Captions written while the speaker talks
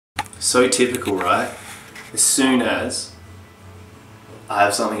So typical, right? As soon as I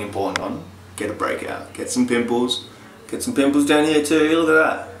have something important on, get a breakout. Get some pimples. Get some pimples down here too, look at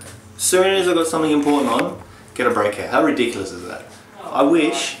that. As soon as I've got something important on, get a breakout. How ridiculous is that? I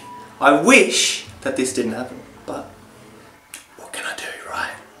wish that this didn't happen, but what can I do,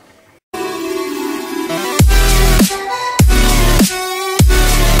 right?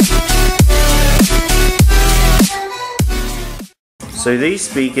 So these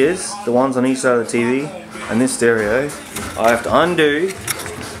speakers, the ones on each side of the TV, and this stereo, I have to undo,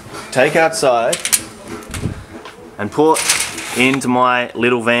 take outside, and put into my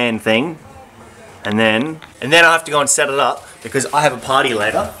little van thing, and then I have to go and set it up because I have a party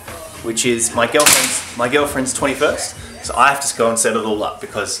later, which is my girlfriend's 21st. So I have to go and set it all up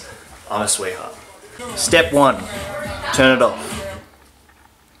because I'm a sweetheart. Step 1, turn it off.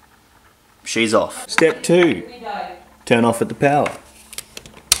 She's off. Step 2, turn off at the power.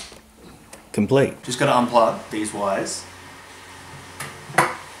 Complete. Just gotta unplug these wires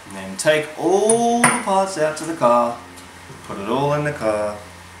and then take all the parts out to the car, put it all in the car,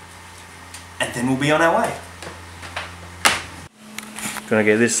 and then we'll be on our way. Gonna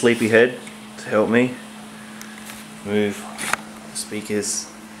get this sleepy head to help me move the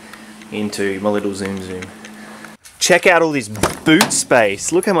speakers into my little zoom. Check out all this boot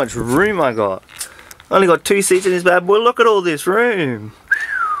space. Look how much room I got. I only got 2 seats in this bad boy. Look at all this room.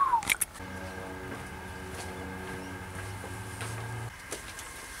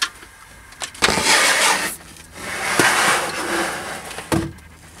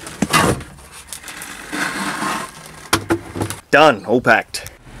 Done, all packed.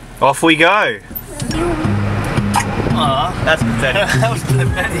 Off we go. Aw, that's pathetic. That was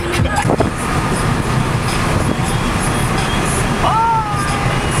pathetic.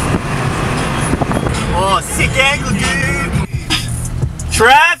 Oh, sick angle, dude.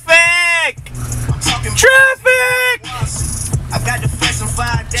 Traffic! Traffic!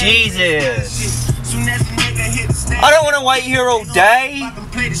 Jesus. I don't want to wait here all day.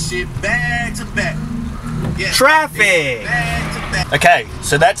 Traffic! Okay,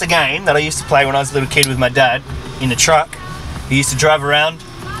 so that's a game that I used to play when I was a little kid with my dad in the truck. He used to drive around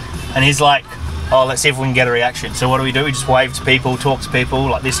and he's like, oh, let's see if we can get a reaction. So what do? We just wave to people, talk to people,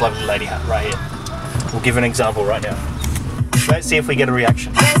 like this lovely lady right here. We'll give an example right now. Let's see if we get a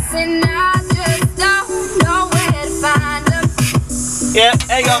reaction. Yeah,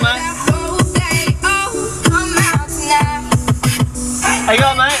 there you go, mate. There you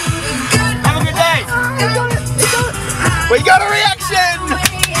go, mate. Have a good day. We got a reaction!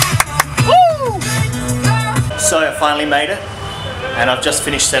 Woo! So I finally made it, and I've just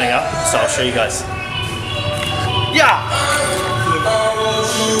finished setting up, so I'll show you guys. Yeah!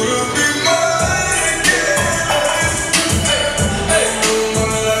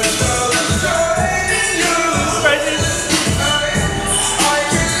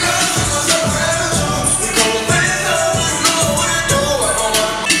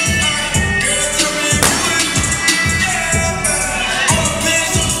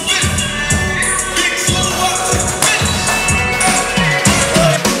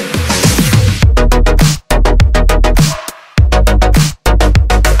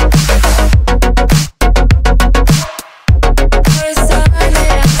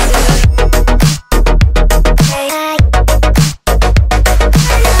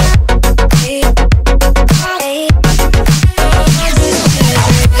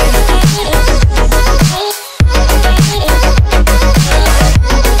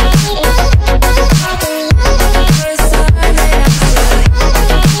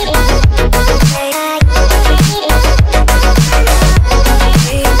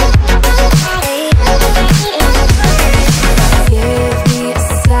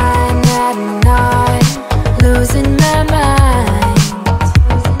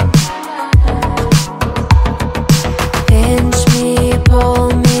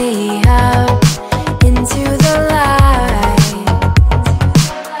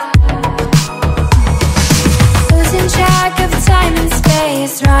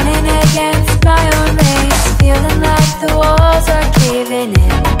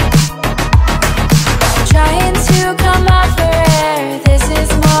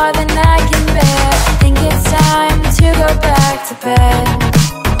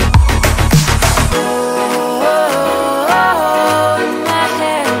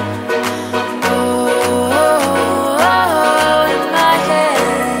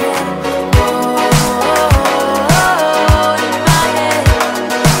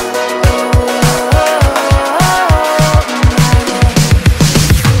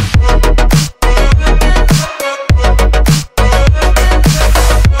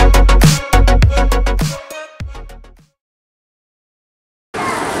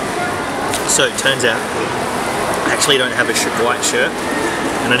 So it turns out I actually don't have a white shirt,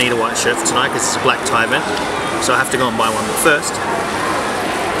 and I need a white shirt for tonight because it's a black tie event. So I have to go and buy one. But first,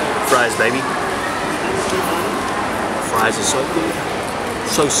 fries, baby. Fries are so good,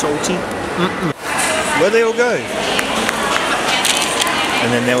 so salty. Where'd they all go?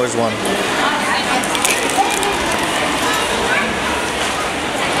 And then there was one.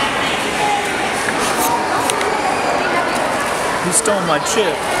 He stole my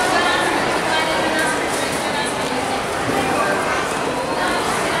chip.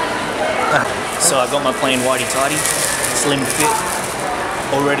 So I got my plain whitey tighty, slim fit,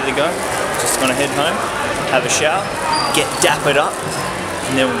 all ready to go. Just gonna head home, have a shower, get dappered up,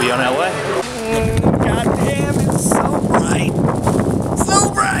 and then we'll be on our way. God damn, it's so bright!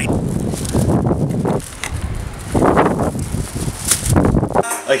 So bright!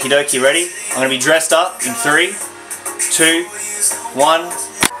 Okie dokie, ready? I'm gonna be dressed up in 3, 2, 1.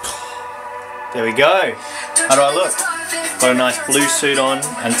 There we go. How do I look? Got a nice blue suit on,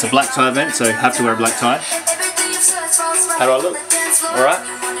 and it's a black tie event, so I have to wear a black tie. How do I look? Alright?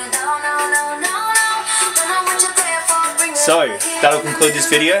 So, that'll conclude this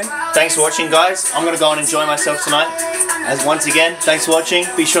video. Thanks for watching, guys. I'm going to go and enjoy myself tonight. As once again, thanks for watching.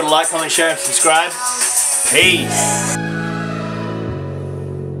 Be sure to like, comment, share, and subscribe. Peace!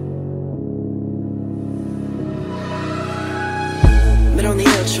 Met on the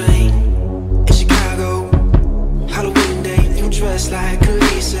L train in Chicago, Halloween day, you dressed like